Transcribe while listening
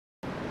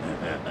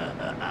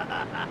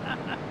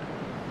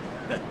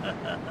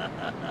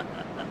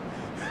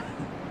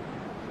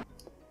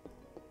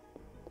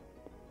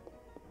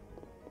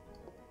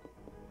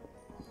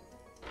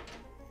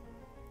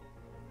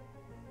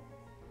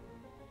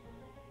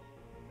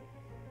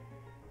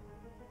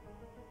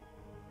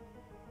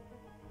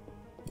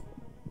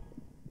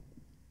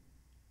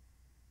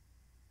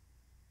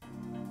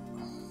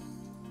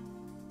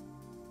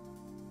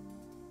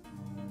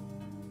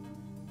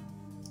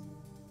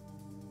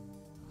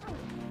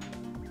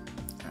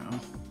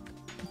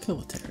Kill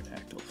the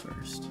pterodactyl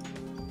first.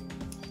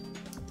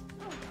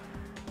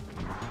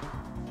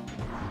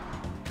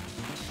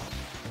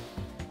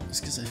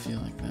 Just because I feel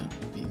like that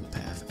would be the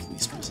path of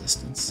least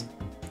resistance.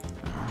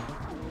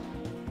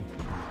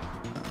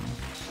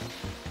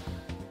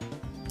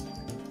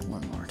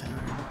 One more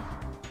time.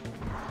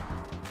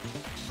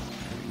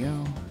 There we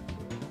go.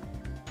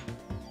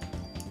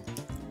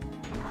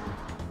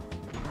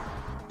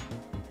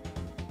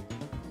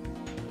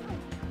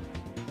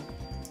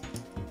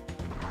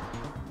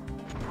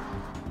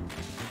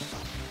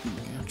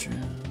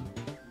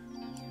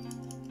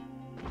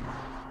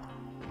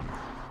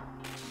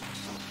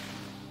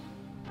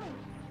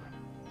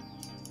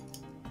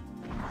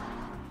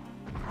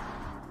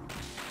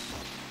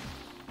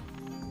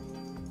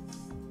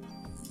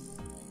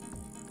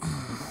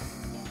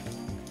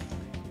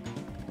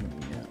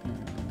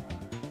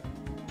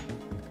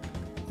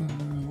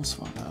 We'll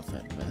swap out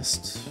that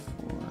vest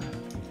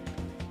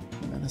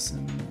for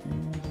medicine,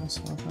 and we'll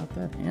swap out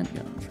that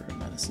handgun for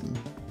medicine.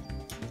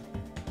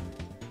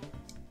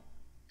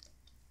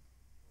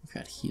 We've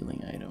got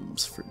healing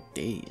items for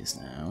days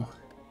now.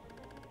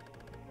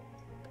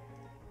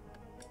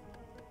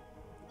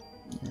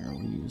 Here,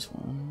 we'll use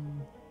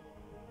one.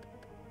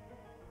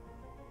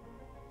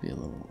 Be a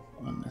little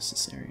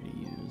unnecessary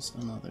to use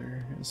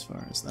another as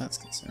far as that's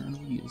concerned.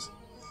 We'll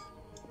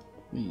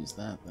use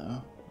that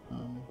though.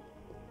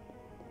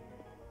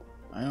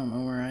 I don't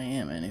know where I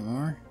am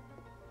anymore.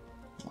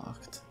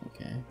 Locked,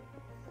 okay.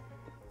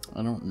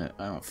 I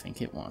don't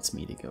think it wants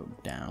me to go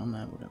down.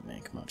 That wouldn't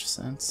make much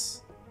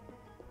sense.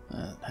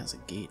 That has a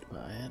gate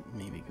by it.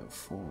 Maybe go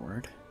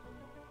forward.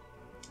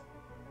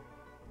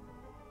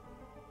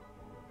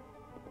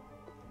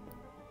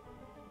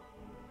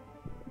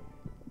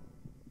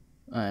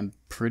 I'm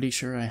pretty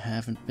sure I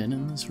haven't been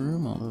in this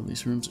room, although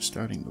these rooms are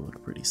starting to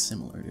look pretty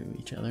similar to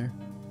each other.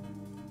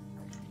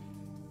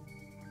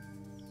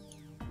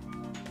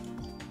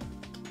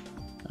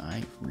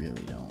 I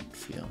really don't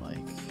feel like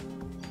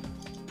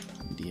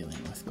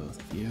dealing with both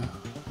of you,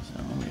 so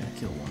I'm gonna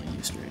kill one of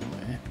you straight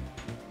away.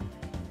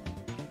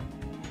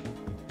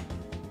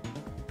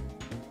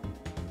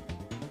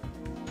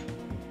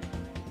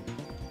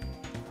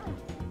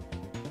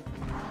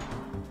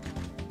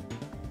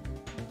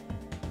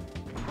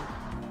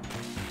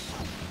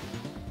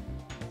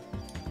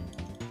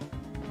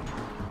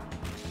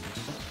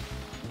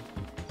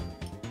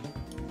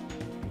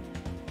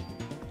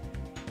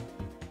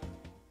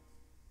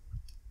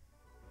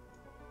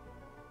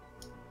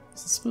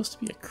 Is it supposed to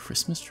be a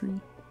Christmas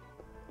tree?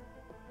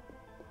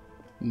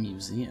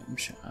 Museum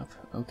shop,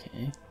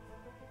 okay.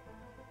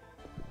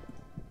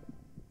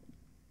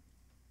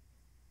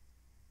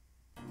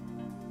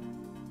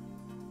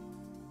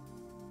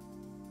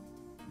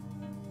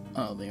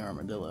 Oh, the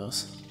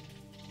armadillos.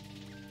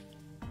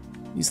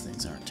 These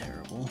things aren't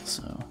terrible,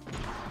 so...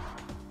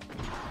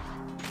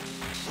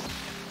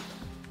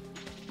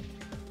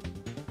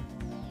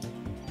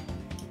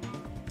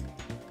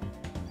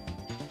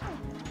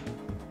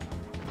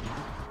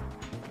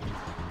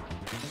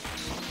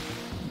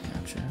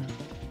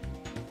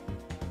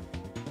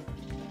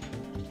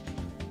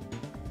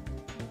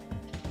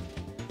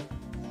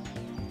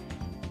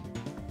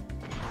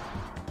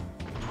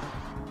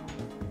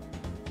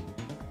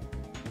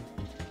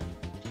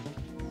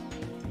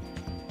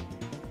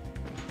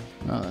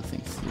 Oh, that thing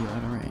flew out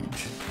of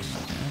range.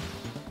 Okay.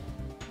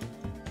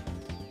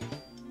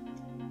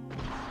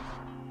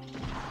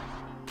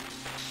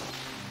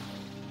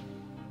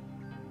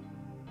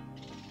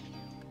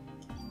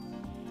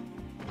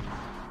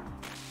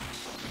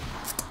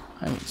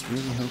 I was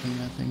really hoping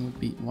that thing would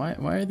be... Why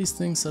are these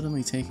things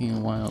suddenly taking a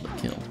while to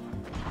kill?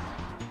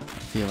 I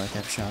feel like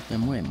I've shot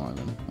them way more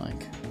than,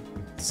 like,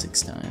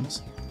 6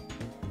 times.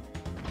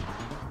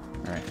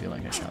 Or I feel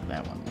like I shot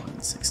that one more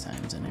than 6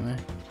 times anyway.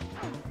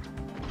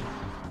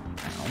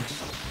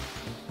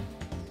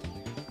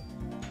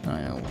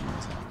 I know one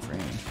was out of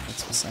range, but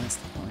that's besides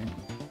the point.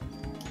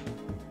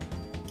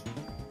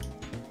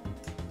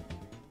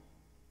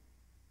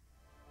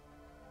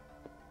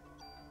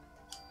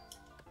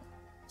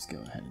 Let's go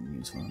ahead and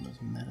use one of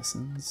those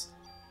medicines.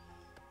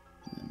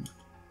 And then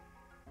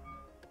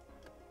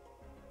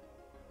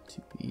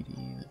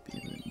 280, that'd be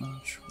a bit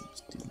much. We'll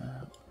just do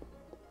that.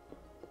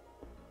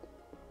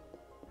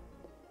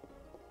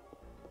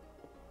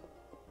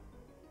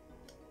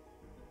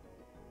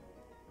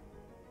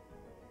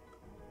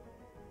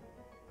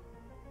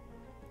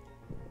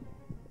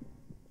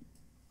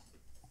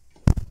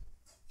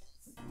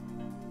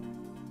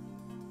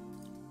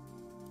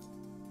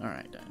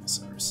 Alright,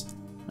 dinosaurs.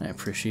 I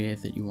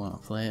appreciate that you want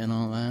to play and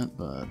all that,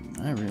 but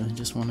I really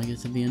just want to get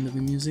to the end of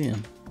the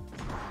museum.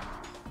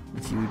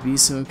 If you would be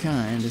so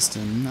kind as to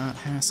not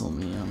hassle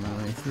me on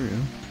my way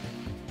through.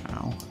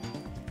 Ow.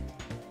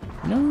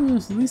 You know,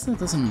 at least that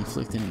doesn't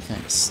inflict any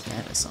kind of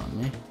status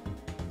on me.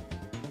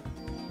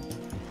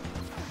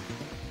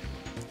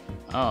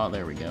 Oh,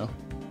 there we go.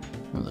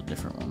 That was a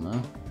different one,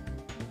 though.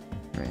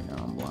 Right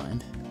now I'm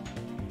blind.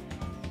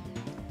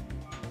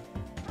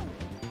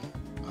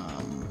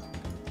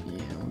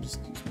 Yeah, we'll just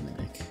use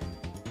medic.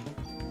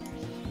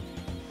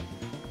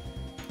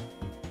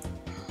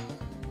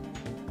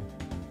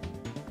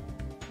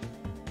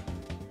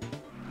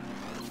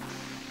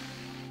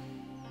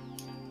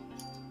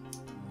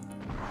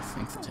 I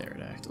think the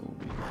pterodactyl will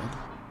be dead.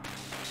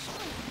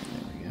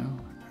 There we go.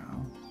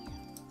 Ow.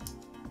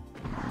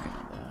 You're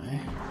gonna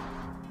die.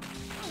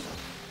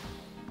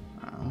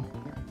 Ow.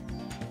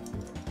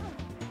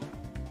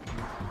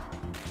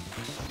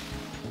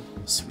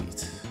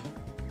 Sweet.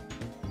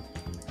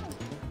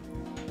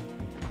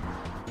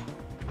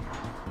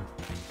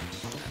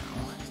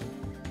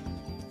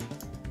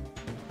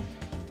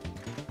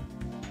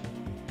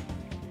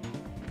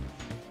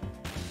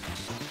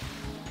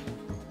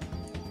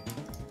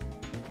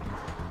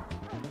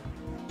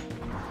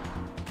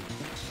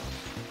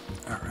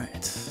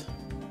 Alright.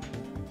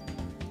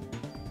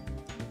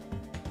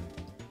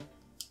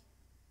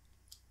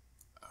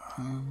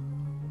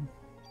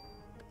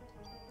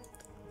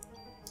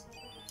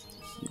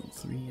 Heal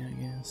 3, I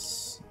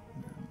guess.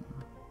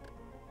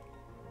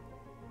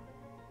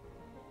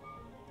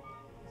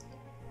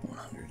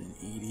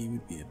 180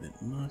 would be a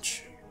bit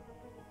much.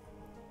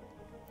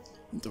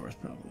 The door's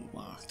probably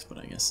locked, but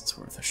I guess it's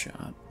worth a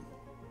shot.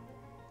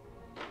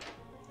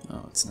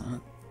 Oh, it's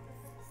not.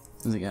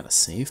 Has it got a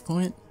save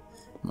point?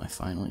 Am I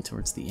finally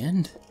towards the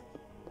end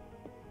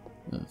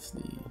of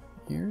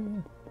the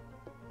area?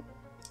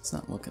 It's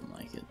not looking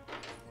like it.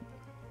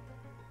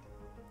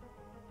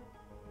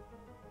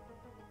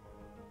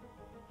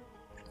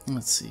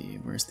 Let's see,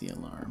 where's the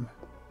alarm?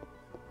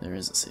 There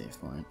is a save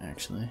point,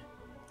 actually.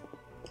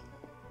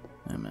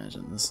 I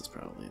imagine this is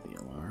probably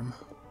the alarm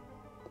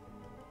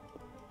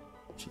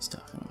she's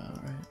talking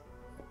about, right?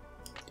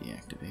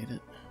 Deactivate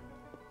it.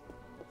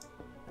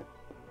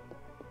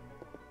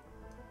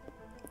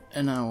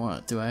 And now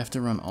what? Do I have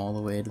to run all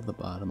the way to the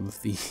bottom of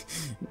the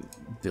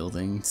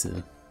building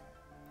to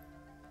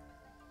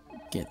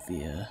get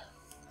the,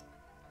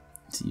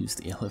 to use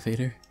the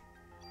elevator?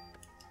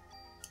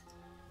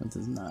 That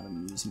does not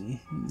amuse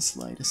me in the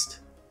slightest.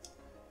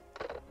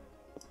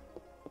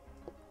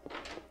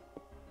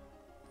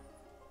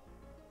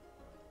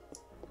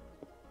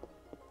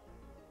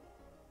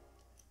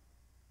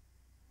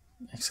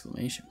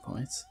 Exclamation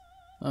points.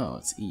 Oh,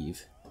 it's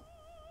Eve.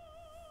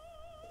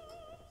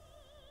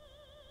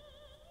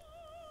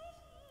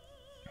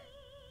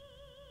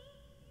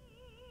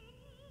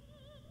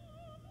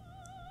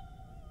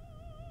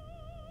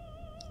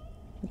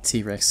 The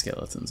T-Rex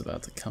skeleton's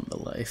about to come to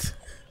life.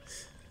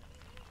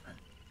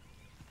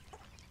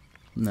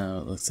 No,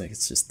 it looks like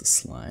it's just the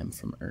slime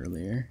from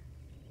earlier.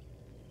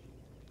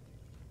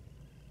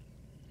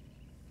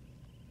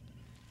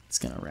 It's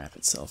gonna wrap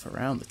itself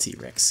around the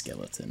T-Rex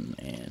skeleton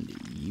and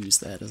use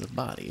that as a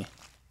body.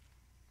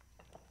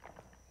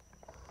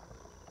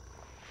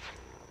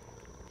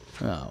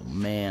 Oh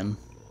man.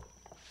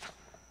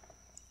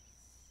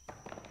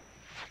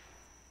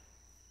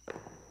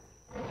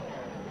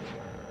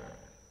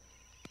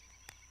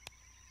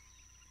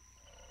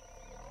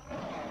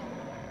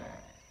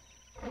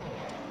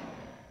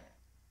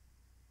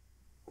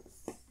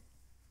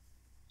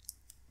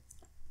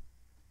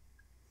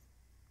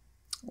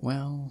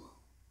 Well,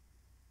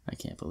 I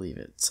can't believe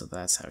it. So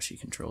that's how she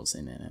controls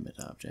inanimate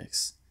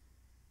objects.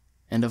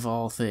 And of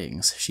all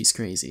things, she's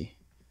crazy.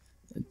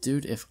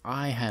 Dude, if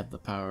I had the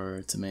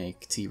power to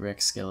make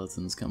T-Rex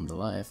skeletons come to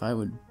life, I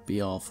would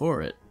be all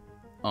for it,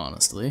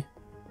 honestly.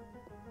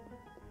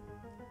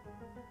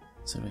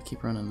 So do I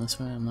keep running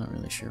this way? I'm not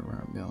really sure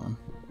where I'm going.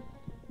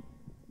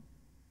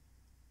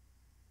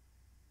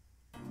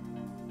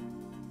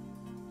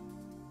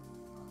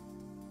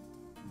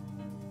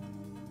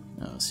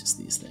 No, it's just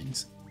these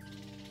things.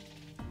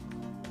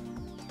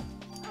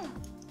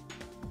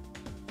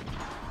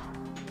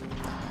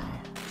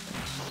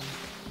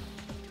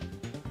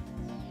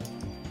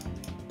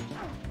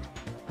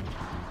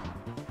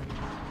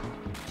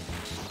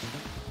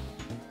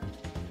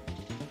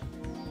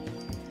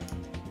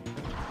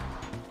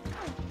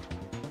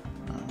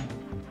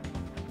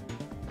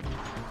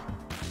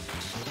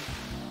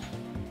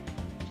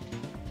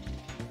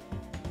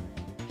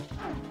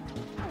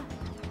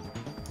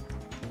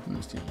 I'm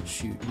just gonna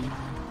shoot you.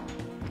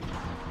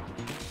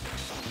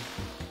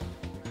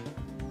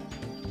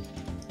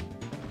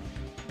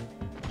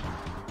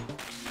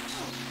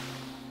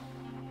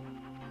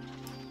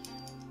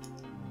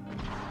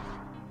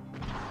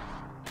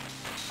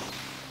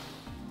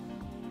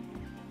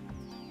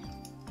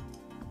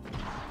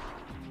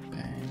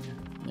 Bang.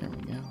 There we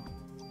go.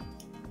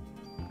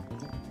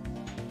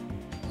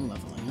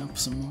 Leveling up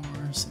some more,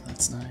 so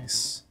that's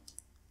nice.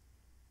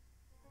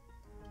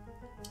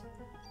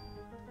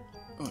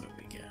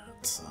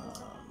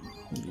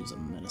 use a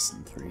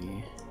medicine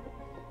 3.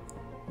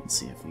 Let's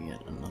see if we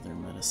get another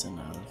medicine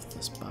out of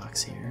this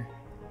box here.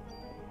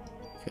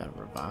 We got a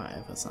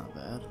revive, that's not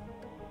bad.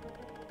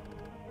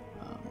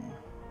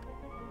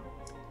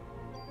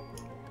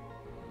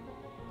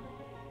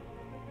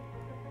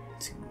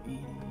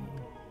 280.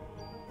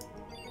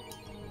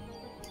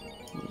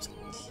 We'll just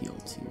heal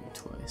 2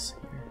 twice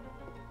here.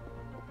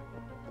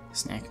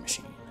 Snack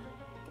machine.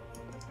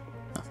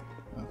 Nothing.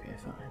 Okay,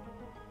 fine.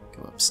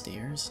 Go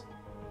upstairs,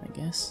 I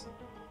guess.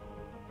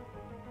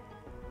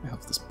 I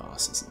hope this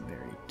boss isn't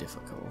very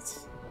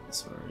difficult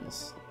as far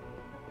as...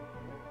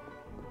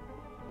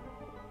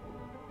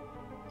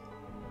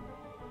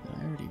 Did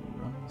I already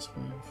run this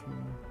way before?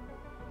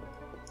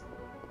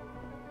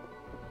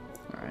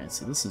 Alright,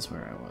 so this is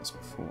where I was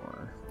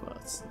before,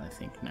 but I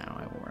think now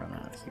I will run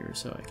out here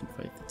so I can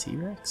fight the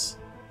T-Rex.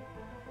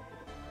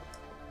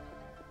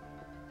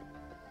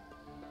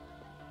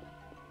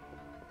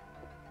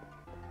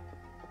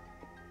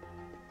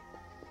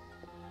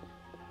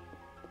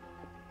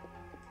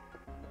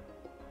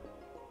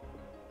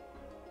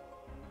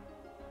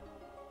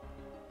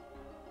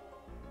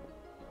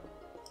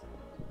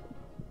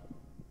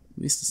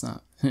 At least it's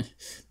not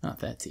not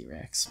that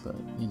T-Rex, but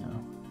you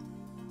know,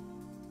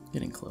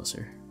 getting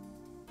closer.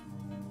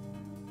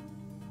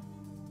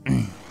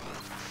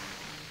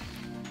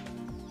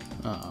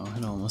 Uh-oh,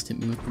 it almost hit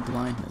me with the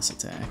blindness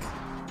attack.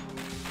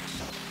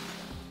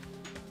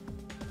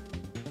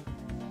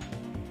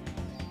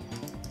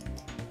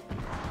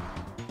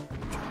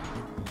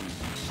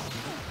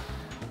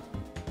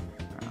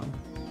 Wow.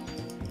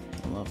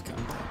 I love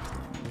contact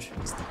damage,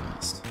 it's the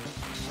best.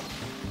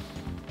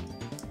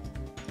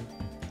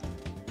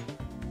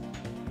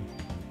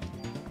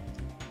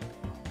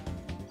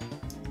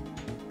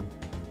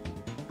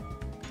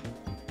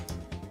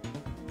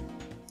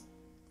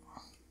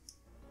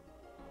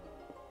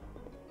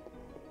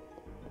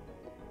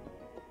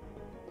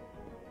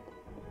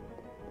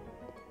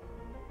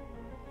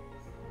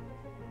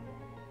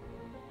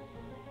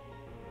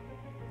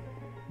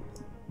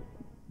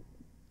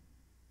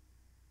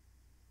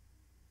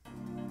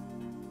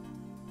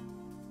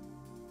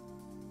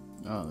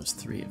 Oh, there's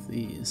 3 of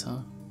these,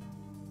 huh?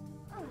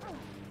 Ow.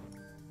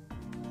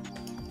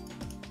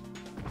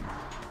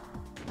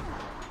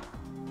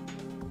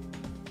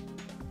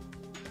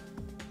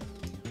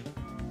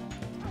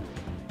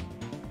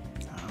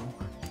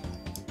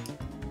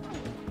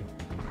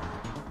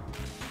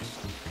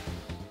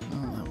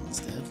 Oh, that one's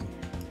dead.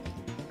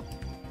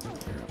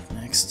 You're up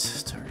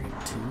next. Target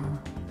 2.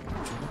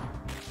 Gotcha.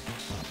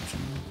 Gotcha.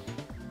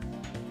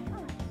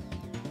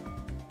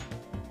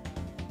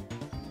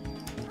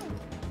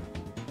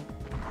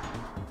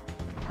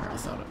 I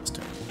thought it was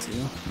target 2.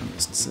 I'm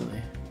just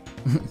silly.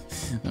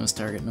 That was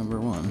target number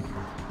 1.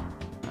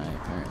 I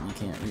apparently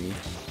can't read.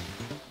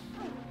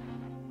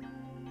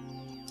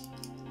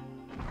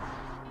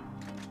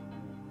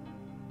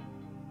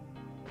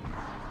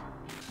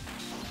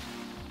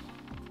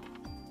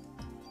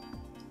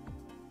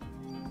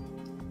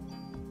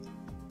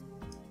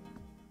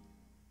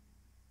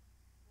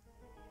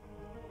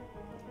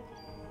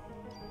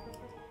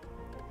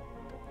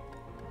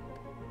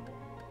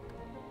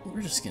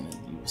 We're just gonna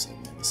use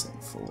a medicine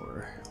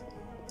 4.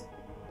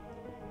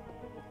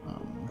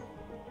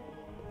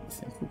 I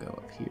think we'll go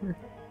up here.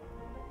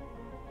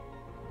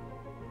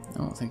 I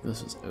don't think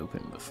this was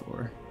open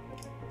before.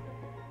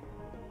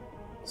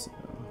 So...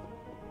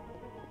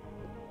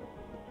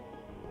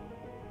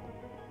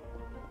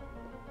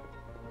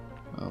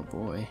 Oh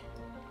boy.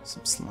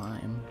 Some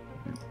slime.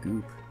 Or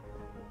goop.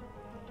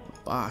 A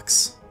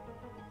box.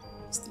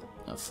 It's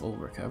a full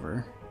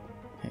recover.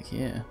 Heck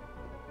yeah.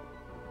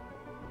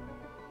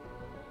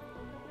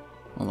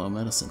 Although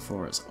medicine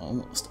 4 is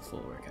almost a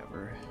full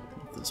recover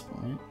at this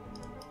point.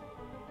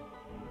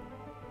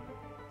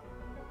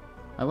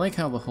 I like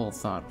how the whole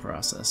thought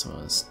process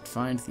was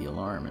find the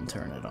alarm and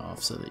turn it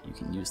off so that you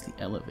can use the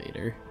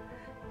elevator.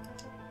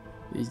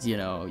 You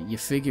know, you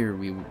figure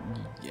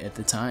at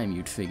the time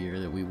you'd figure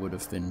that we would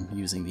have been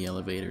using the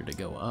elevator to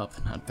go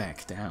up, not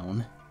back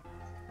down.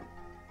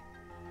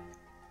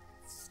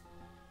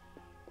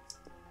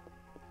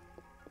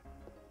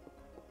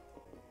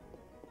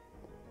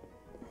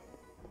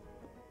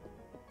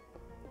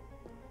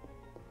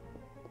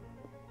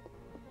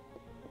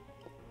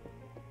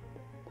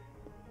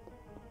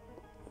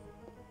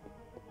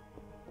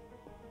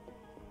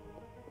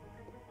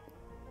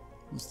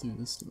 What's through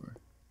this door?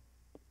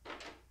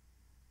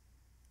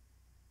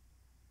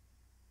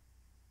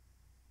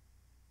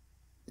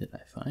 Did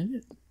I find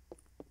it?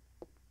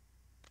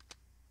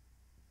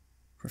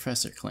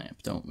 Professor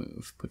Clamp, don't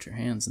move. Put your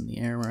hands in the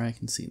air where I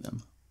can see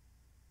them.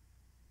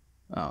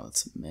 Oh,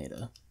 that's a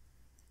meta.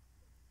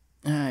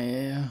 Ah,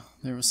 yeah,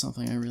 there was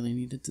something I really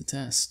needed to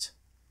test.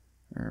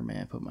 Or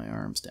may I put my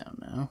arms down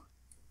now?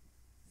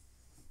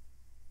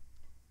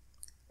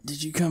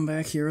 Did you come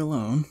back here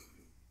alone?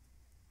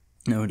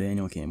 No,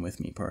 Daniel came with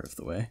me part of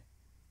the way.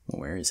 Well,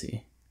 where is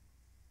he?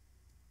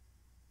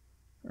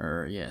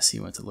 Yes, he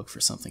went to look for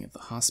something at the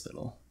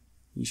hospital.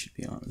 He should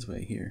be on his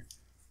way here.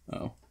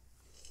 Oh.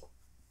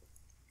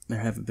 there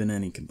haven't been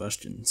any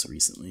combustions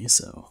recently,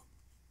 so...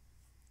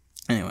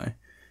 Anyway,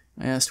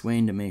 I asked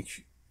Wayne to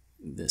make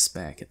this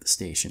back at the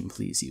station.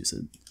 Please use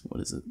it. What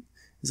is it?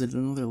 Is it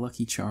another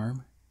lucky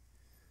charm?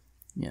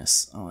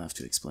 Yes, I'll have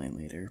to explain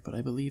later, but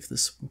I believe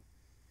this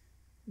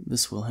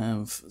will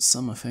have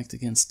some effect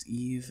against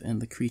Eve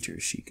and the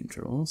creatures she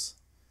controls.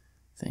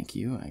 Thank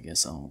you. I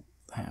guess I'll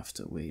have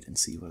to wait and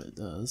see what it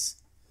does.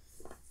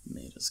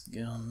 Maida's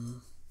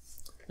gun.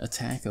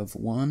 Attack of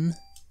 1.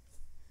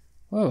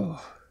 Whoa.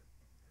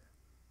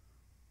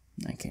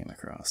 I came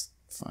across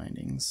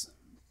findings.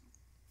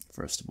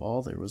 First of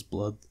all, there was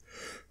blood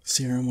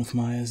serum with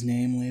Maya's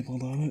name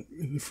labeled on it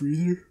in the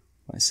freezer.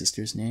 My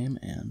sister's name,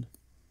 and,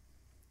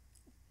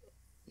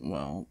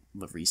 well,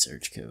 the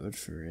research code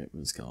for it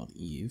was called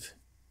Eve.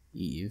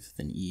 Eve,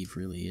 then Eve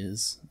really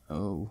is.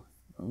 Oh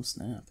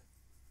snap.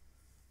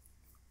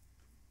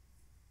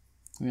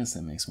 I guess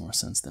that makes more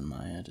sense than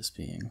Maya just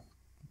being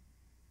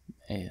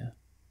Aya.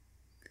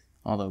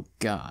 Although,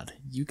 God,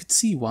 you could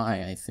see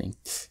why, I think.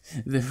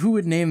 Who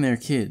would name their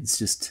kids?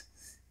 Just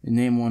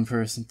name one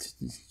person.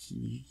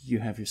 You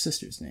have your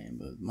sister's name,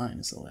 but mine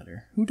is a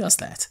letter. Who does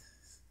that?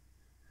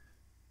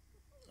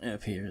 It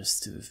appears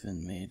to have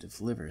been made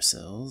of liver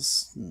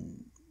cells.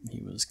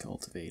 He was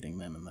cultivating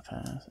them in the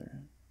past.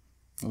 Or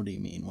what do you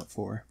mean? What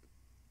for?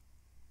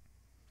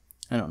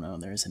 I don't know.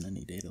 There isn't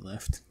any data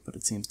left, but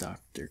it seems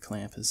Dr.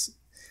 Clamp has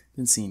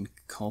been seen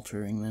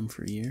culturing them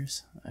for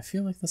years. I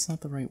feel like that's not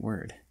the right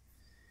word.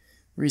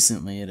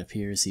 Recently, it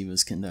appears he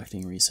was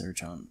conducting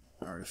research on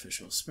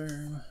artificial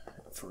sperm.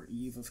 For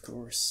Eve, of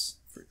course.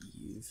 For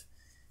Eve.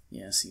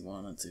 Yes, he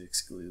wanted to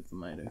exclude the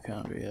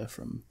mitochondria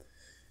from...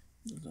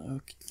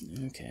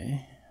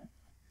 Okay.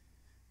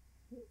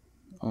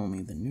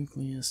 Only the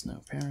nucleus,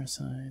 no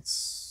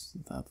parasites.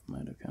 Without the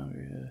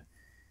mitochondria.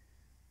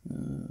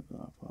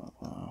 Blah, blah,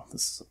 blah.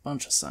 This is a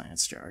bunch of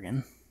science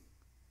jargon.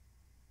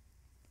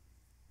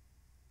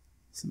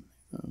 Some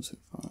of those who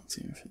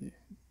volunteer for the...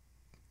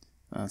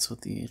 That's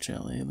what the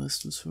HLA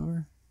list was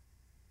for.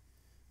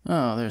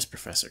 Oh, there's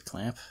Professor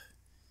Clamp.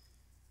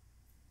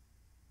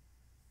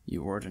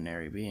 You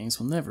ordinary beings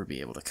will never be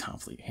able to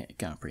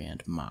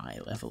comprehend my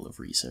level of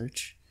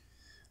research.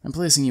 I'm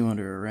placing you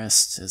under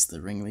arrest as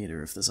the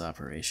ringleader of this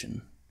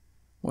operation.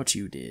 What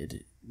you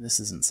did, this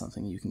isn't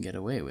something you can get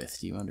away with,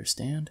 do you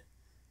understand?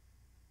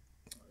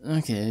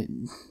 Okay,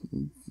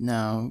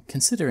 now,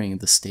 considering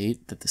the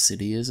state that the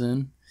city is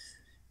in,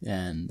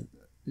 and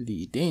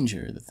the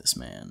danger that this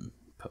man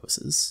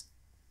poses,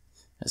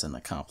 as an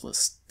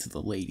accomplice to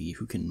the lady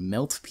who can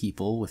melt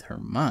people with her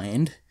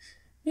mind,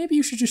 maybe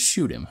you should just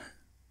shoot him.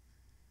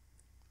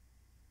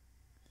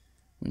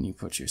 When you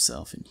put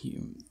yourself in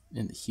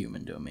the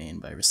human domain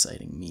by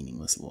reciting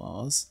meaningless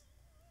laws.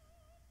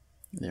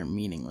 They're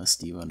meaningless,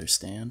 do you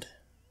understand?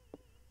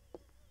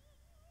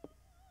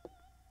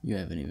 You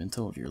haven't even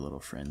told your little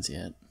friends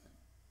yet.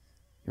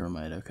 Your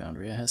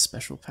mitochondria has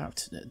special power.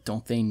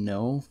 Don't they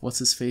know? What's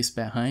his face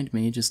behind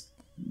me just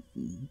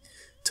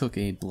took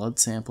a blood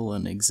sample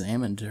and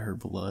examined her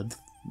blood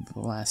the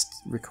last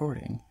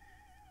recording.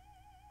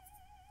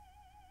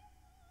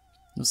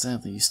 Well,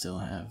 sadly, you still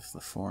have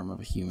the form of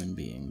a human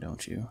being,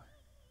 don't you?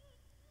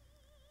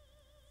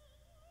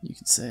 You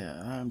could say,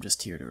 I'm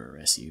just here to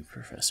arrest you,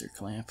 Professor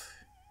Clamp.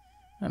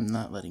 I'm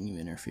not letting you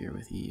interfere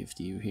with Eve.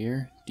 Do you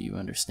hear? Do you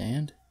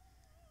understand?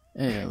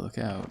 Hey, look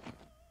out.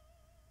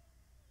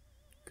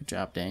 Good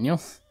job, Daniel.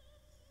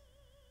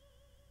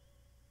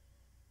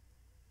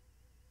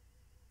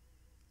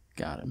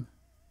 Got him.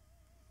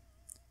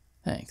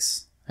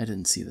 Thanks. I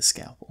didn't see the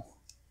scalpel.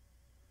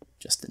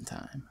 Just in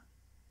time.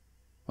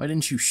 Why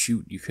didn't you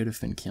shoot? You could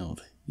have been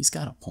killed. He's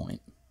got a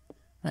point.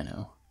 I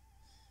know.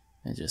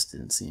 It just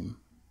didn't seem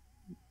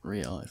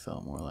real. It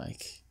felt more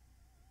like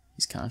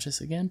he's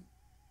conscious again.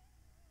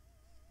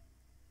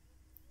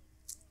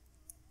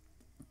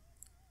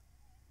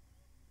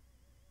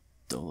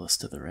 Dolus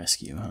to the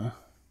rescue, huh?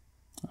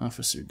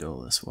 Officer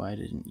Dolus, why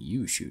didn't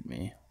you shoot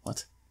me?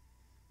 What?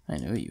 I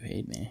know you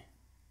hate me.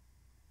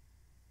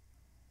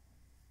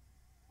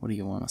 What do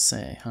you want to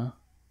say, huh?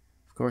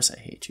 Of course I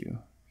hate you,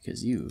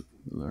 because you,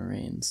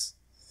 Lorraine's.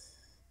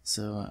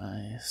 So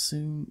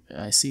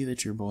I see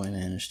that your boy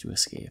managed to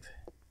escape.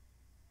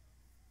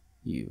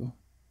 You.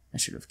 I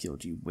should have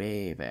killed you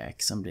way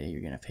back. Someday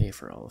you're gonna pay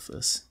for all of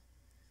this.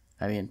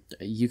 I mean,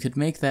 you could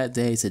make that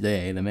day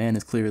today. The man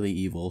is clearly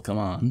evil. Come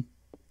on.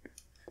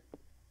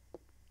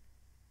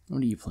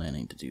 What are you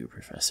planning to do,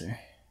 Professor?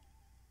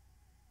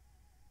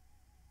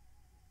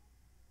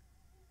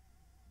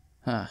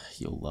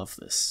 You'll love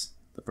this.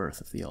 The birth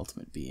of the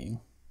ultimate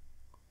being.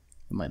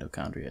 The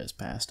mitochondria is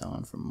passed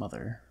on from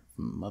mother.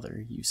 From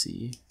mother, you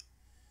see.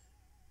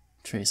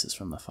 Traces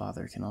from the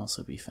father can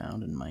also be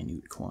found in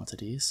minute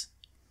quantities.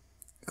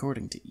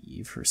 According to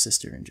Eve, her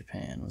sister in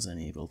Japan was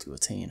unable to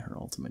attain her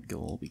ultimate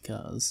goal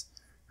because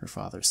her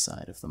father's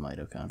side of the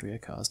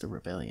mitochondria caused a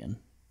rebellion.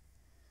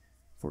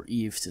 For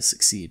Eve to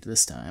succeed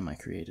this time, I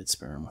created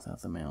sperm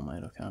without the male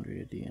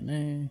mitochondria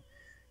DNA.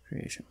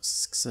 Creation was a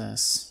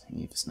success.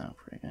 Eve is now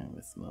pregnant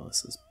with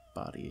Melissa's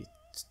body.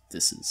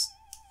 This is...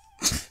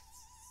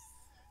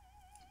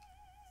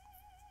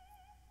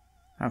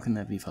 How can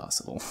that be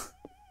possible?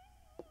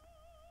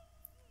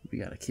 We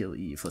gotta kill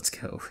Eve, let's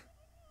go.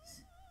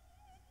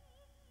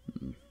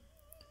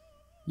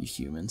 You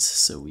humans,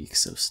 so weak,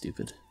 so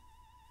stupid.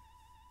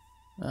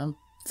 I'm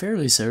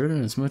fairly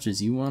certain, as much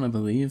as you want to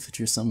believe that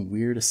you're some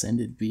weird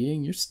ascended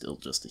being, you're still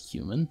just a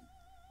human.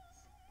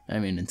 I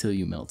mean, until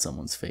you melt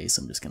someone's face,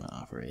 I'm just gonna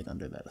operate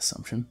under that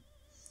assumption.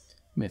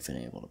 You may have been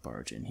able to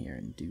barge in here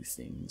and do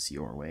things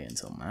your way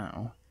until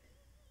now.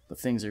 But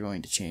things are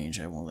going to change.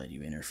 I won't let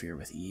you interfere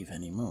with Eve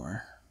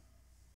anymore.